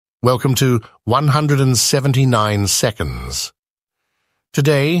Welcome to 179 Seconds.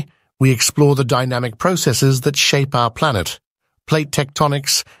 Today, we explore the dynamic processes that shape our planet, plate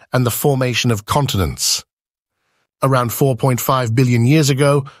tectonics, and the formation of continents. Around 4.5 billion years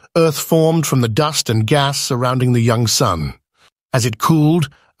ago, Earth formed from the dust and gas surrounding the young sun. As it cooled,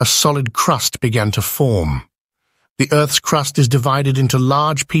 a solid crust began to form. The Earth's crust is divided into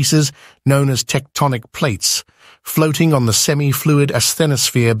large pieces known as tectonic plates, floating on the semi-fluid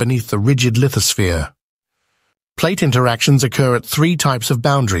Asthenosphere beneath the rigid Lithosphere. Plate interactions occur at three types of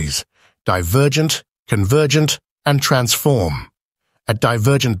boundaries: divergent, convergent, and transform. At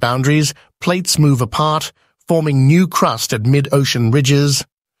divergent boundaries, plates move apart, forming new crust at mid-ocean ridges.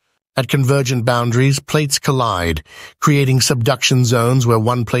 At convergent boundaries, plates collide, creating subduction zones where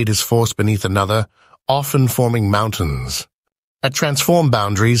one plate is forced beneath another, often forming mountains. At transform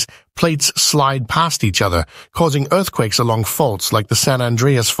boundaries, plates slide past each other, causing earthquakes along faults like the San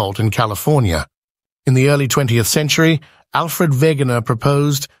Andreas Fault in California. In the early 20th century, Alfred Wegener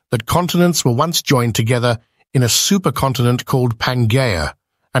proposed that continents were once joined together in a supercontinent called Pangaea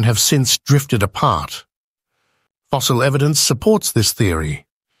and have since drifted apart. Fossil evidence supports this theory.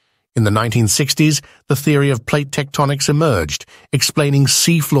 In the 1960s, the theory of plate tectonics emerged, explaining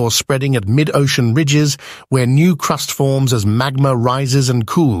seafloor spreading at mid-ocean ridges where new crust forms as magma rises and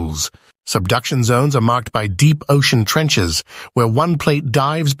cools. Subduction zones are marked by deep ocean trenches, where one plate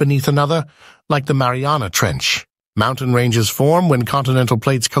dives beneath another, like the Mariana Trench. Mountain ranges form when continental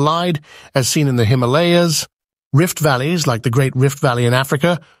plates collide, as seen in the Himalayas. Rift valleys, like the Great Rift Valley in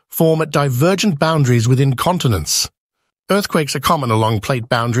Africa, form at divergent boundaries within continents. Earthquakes are common along plate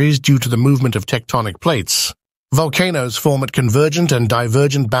boundaries due to the movement of tectonic plates. Volcanoes form at convergent and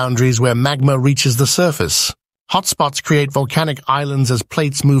divergent boundaries where magma reaches the surface. Hotspots create volcanic islands as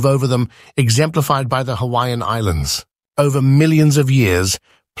plates move over them, exemplified by the Hawaiian Islands. Over millions of years,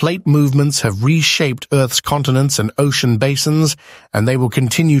 plate movements have reshaped Earth's continents and ocean basins, and they will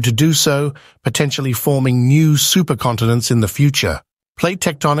continue to do so, potentially forming new supercontinents in the future. Plate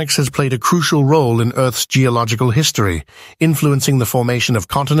tectonics has played a crucial role in Earth's geological history, influencing the formation of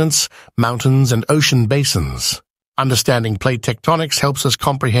continents, mountains, and ocean basins. Understanding plate tectonics helps us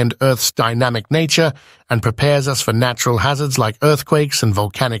comprehend Earth's dynamic nature and prepares us for natural hazards like earthquakes and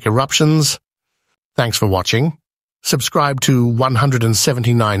volcanic eruptions. Thanks for watching. Subscribe to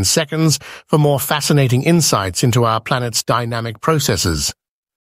 179 Seconds for more fascinating insights into our planet's dynamic processes.